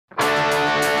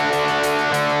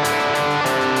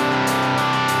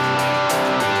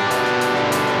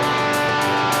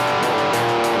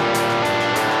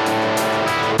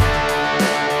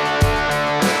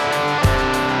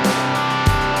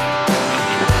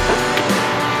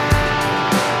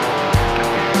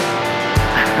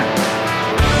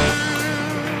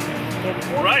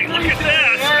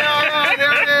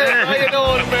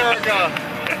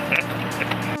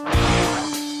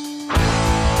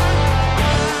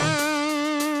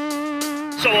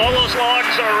So all those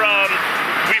logs are,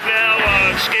 we've now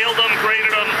scaled them,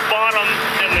 graded them, bought them,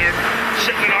 and they're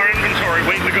sitting in our inventory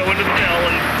waiting to go into the mill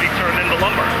and be turned into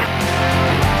lumber.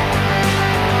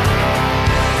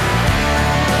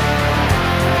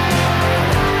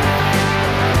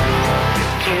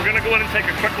 So we're going to go in and take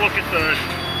a quick look at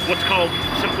what's called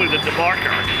simply the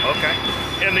debarker. Okay.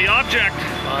 And the object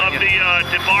of the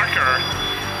debarker,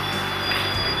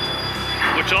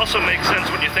 which also makes sense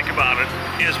when you think about it,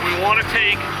 is we want to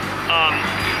take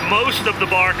most of the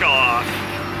bark off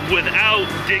without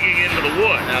digging into the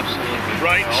wood. Absolutely.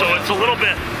 Right? Oh, so yeah. it's a little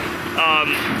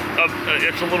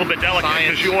bit delicate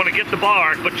because you want to get the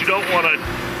bark, but you don't want to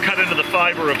cut into the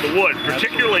fiber of the wood,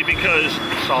 particularly because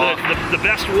the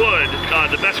best wood,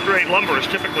 the best grade lumber is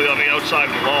typically on the outside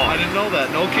of the log. I didn't know that.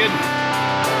 No kidding.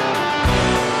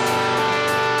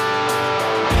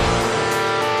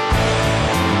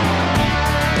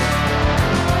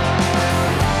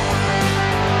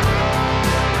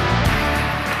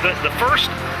 The first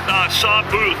saw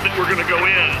booth that we're going to go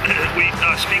in, we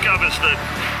speak of as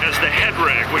the head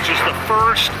rig, which is the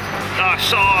first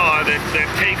saw that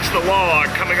takes the log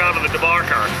coming out of the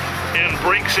debarker and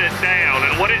breaks it down.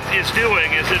 And what it is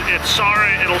doing is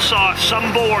it'll saw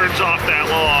some boards off that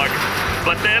log,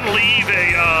 but then leave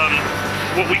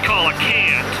what we call a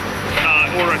cant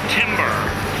or a timber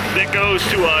that goes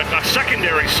to a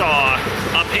secondary saw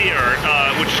up here,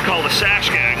 which is called a sash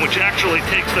gang, which actually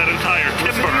takes that entire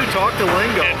timber Talk to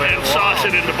lingo, and saws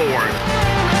it into board.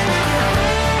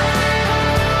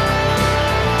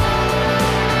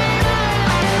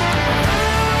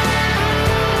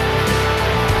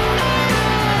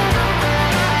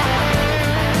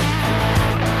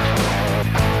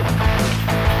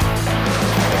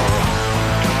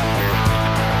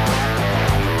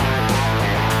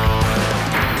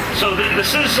 So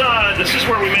this is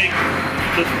where we make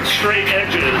the straight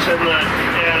edges,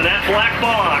 and that black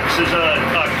box is a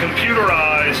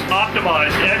computerized,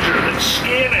 optimized edger that's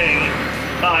scanning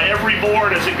every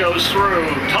board as it goes through,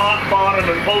 top, bottom,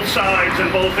 and both sides and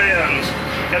both ends.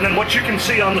 And then what you can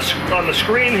see on the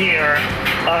screen here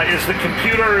is the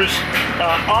computer's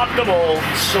optimal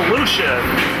solution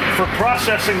for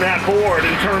processing that board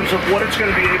in terms of what it's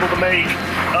going to be able to make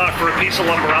for a piece of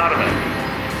lumber out of it.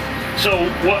 So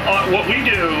what we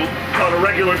do on a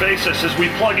regular basis is we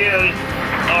plug in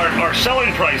our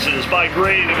selling prices by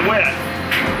grade and width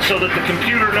so that the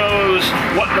computer knows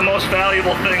what the most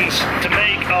valuable things to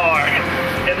make are.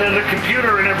 And then the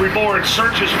computer in every board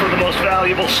searches for the most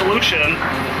valuable solution,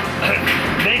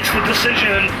 makes the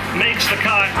decision, makes the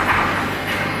cut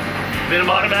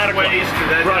automatically.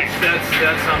 Right.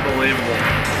 That's unbelievable.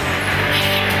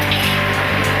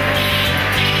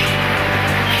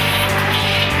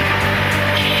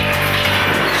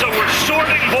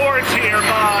 Sorting boards here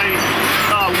by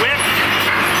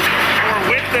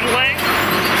width and length,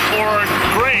 or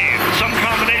grade, some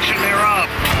combination thereof.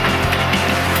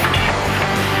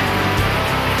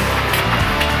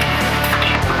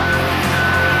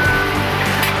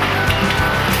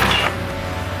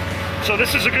 So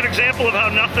this is a good example of how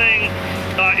nothing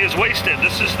is wasted.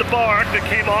 This is the bark that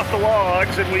came off the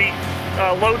logs, and we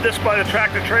load this by the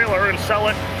tractor trailer and sell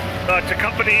it to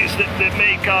companies that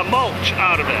make mulch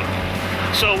out of it.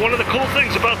 So one of the cool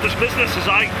things about this business is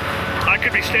I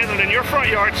could be standing in your front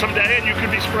yard someday and you could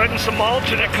be spreading some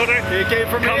mulch and it could have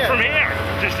come from here.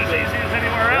 Just as easy as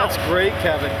anywhere else. That's great,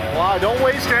 Kevin. Wow, don't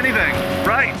waste anything.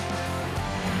 Right.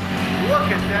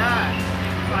 Look at that.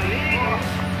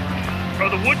 These are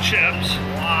the wood chips.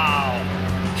 Wow.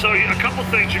 So a couple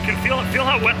things, you can feel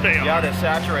how wet they are. Yeah, they're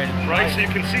saturated. Right, so you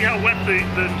can see how wet the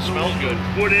smells good.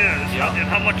 Wood is, and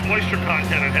how much moisture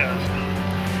content it has.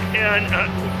 And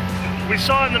we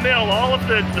saw in the mill all of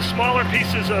the smaller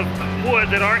pieces of wood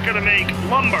that aren't going to make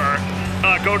lumber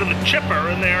go to the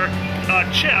chipper, and they're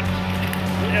chipped,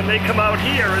 and they come out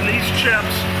here, and these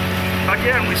chips,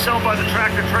 again, we sell by the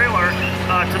tractor trailer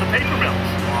to the paper mills.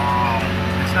 Wow.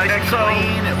 It's nice and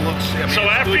clean. It looks, so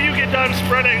after you get done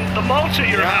spreading the mulch at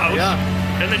your house,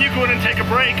 and then you go in and take a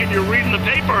break and you're reading the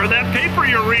paper, that paper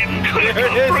you're reading could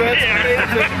come from here.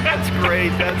 That's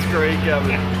great. That's great,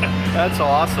 Kevin. That's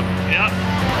awesome. Yeah.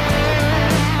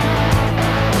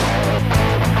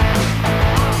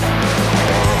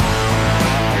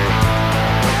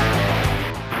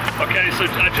 Okay, so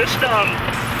just step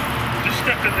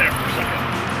in there for a second.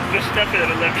 Just step in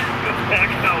and then back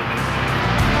out.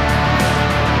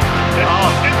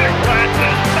 Oh. In their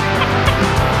glasses.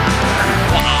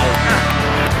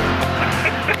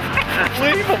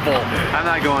 Unbelievable. I'm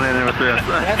not going in there with this.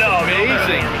 That's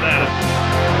amazing.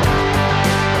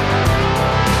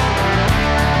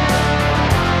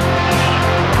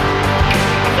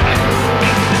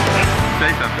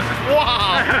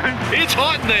 It's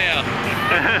hot in there.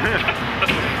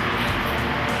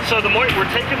 So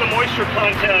we're taking the moisture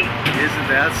content. Isn't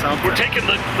that something? We're taking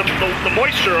the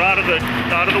moisture out of the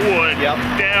wood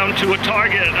down to a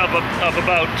target of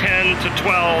about 10 to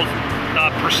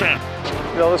 12%.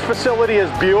 You know, this facility is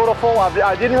beautiful.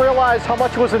 I didn't realize how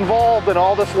much was involved in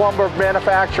all this lumber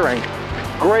manufacturing.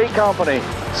 Great company.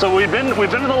 So we've been to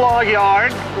the log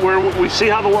yard where we see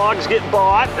how the logs get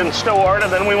bought and stored,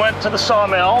 and then we went to the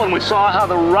sawmill and we saw how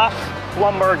the rough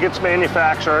lumber gets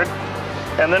manufactured.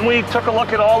 And then we took a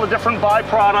look at all the different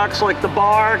byproducts like the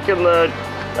bark and the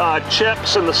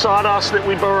chips and the sawdust that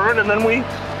we burn, and then we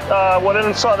went in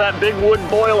and saw that big wood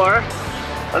boiler,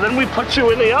 and then we put you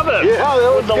in the oven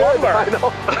with the lumber. I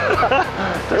know.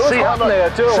 to see how the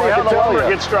lumber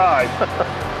gets dried.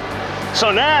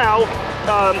 So now,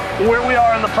 where we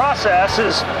are in the process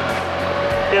is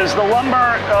the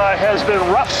lumber has been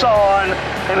rough sawn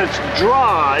and it's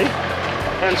dry,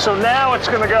 and so now it's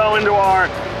going to go into what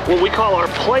we call our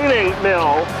planing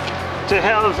mill to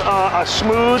have a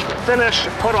smooth finish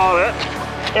put on it,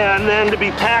 and then to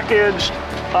be packaged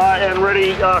and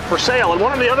ready for sale. And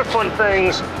one of the other fun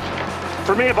things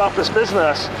for me about this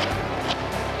business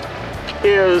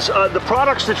is the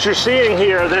products that you're seeing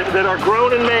here that are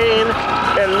grown in Maine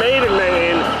and made in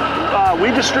Maine,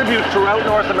 we distribute throughout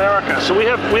North America. So we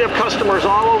have customers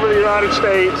all over the United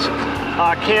States,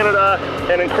 Canada,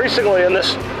 and increasingly in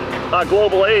this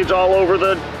global age all over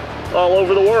the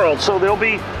world. So there'll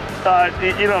be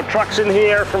trucks in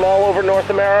here from all over North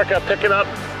America picking up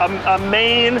a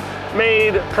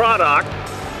Maine-made product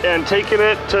and taking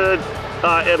it to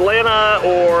Atlanta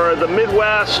or the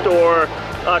Midwest or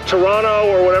Toronto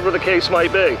or whatever the case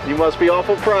might be. You must be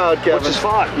awful proud, Kevin. Which is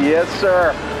fun. Yes,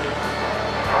 sir.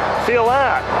 Feel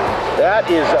that. That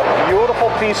is a beautiful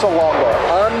piece of lumber.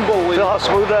 Unbelievable. Feel how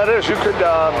smooth that is. You could,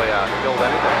 oh yeah, build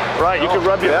anything. Right, you could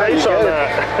rub your face on that.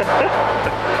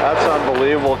 That's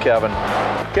unbelievable, Kevin.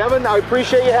 Kevin, I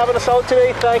appreciate you having us out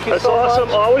today. Thank you so much. That's awesome.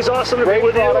 Always awesome to be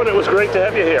with you, and it was great to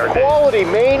have you here. Quality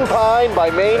Maine pine by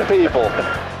Maine people.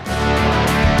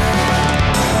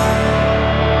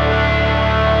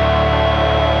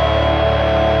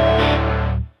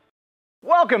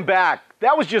 Welcome back.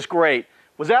 That was just great.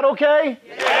 Was that okay?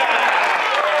 Yeah!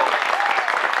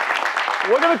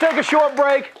 We're going to take a short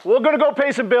break. We're going to go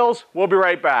pay some bills. We'll be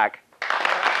right back.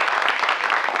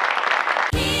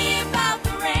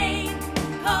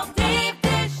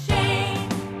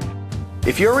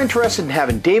 If you're interested in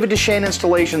having David Deschaine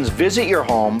Installations visit your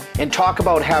home and talk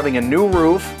about having a new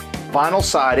roof, vinyl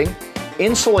siding,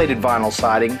 insulated vinyl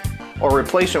siding, or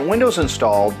replacement windows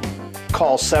installed,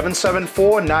 call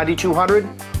 774-9200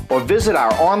 or visit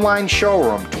our online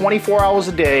showroom 24 hours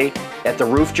a day at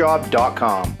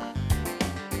theroofjob.com.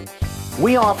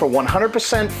 We offer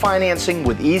 100% financing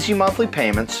with easy monthly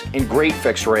payments and great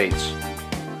fixed rates.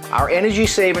 Our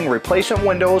energy-saving replacement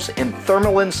windows and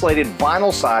thermal insulated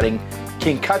vinyl siding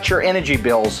can cut your energy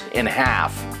bills in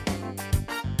half.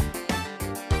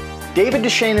 David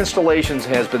Deschaine Installations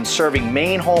has been serving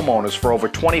Maine homeowners for over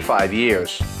 25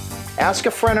 years. Ask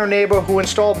a friend or neighbor who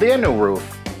installed their new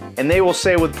roof, and they will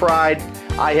say with pride,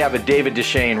 I have a David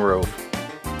Deschaine roof.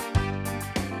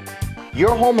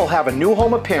 Your home will have a new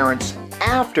home appearance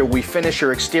after we finish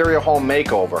your exterior home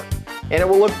makeover, and it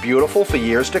will look beautiful for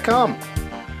years to come.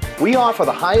 We offer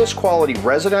the highest quality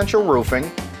residential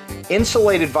roofing,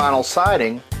 insulated vinyl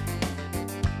siding,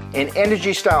 and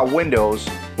energy-style windows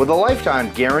with a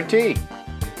lifetime guarantee.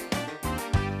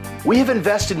 We have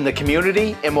invested in the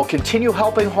community and will continue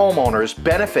helping homeowners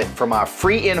benefit from our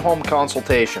free in-home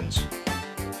consultations.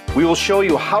 We will show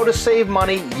you how to save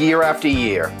money year after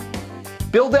year.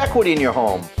 Build equity in your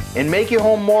home and make your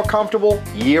home more comfortable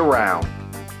year-round.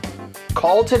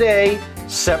 Call today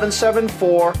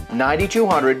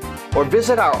 774-9200 or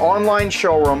visit our online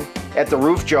showroom at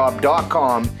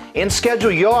theroofjob.com and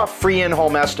schedule your free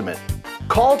in-home estimate.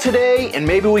 Call today and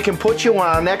maybe we can put you on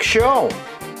our next show.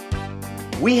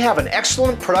 We have an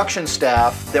excellent production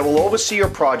staff that will oversee your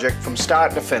project from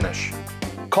start to finish.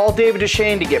 Call David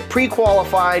Deschaine to get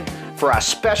pre-qualified for our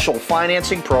special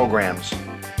financing programs.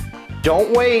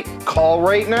 Don't wait, call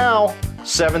right now,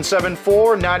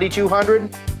 774-9200,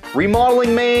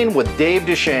 Remodeling Maine with Dave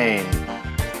Deschaine.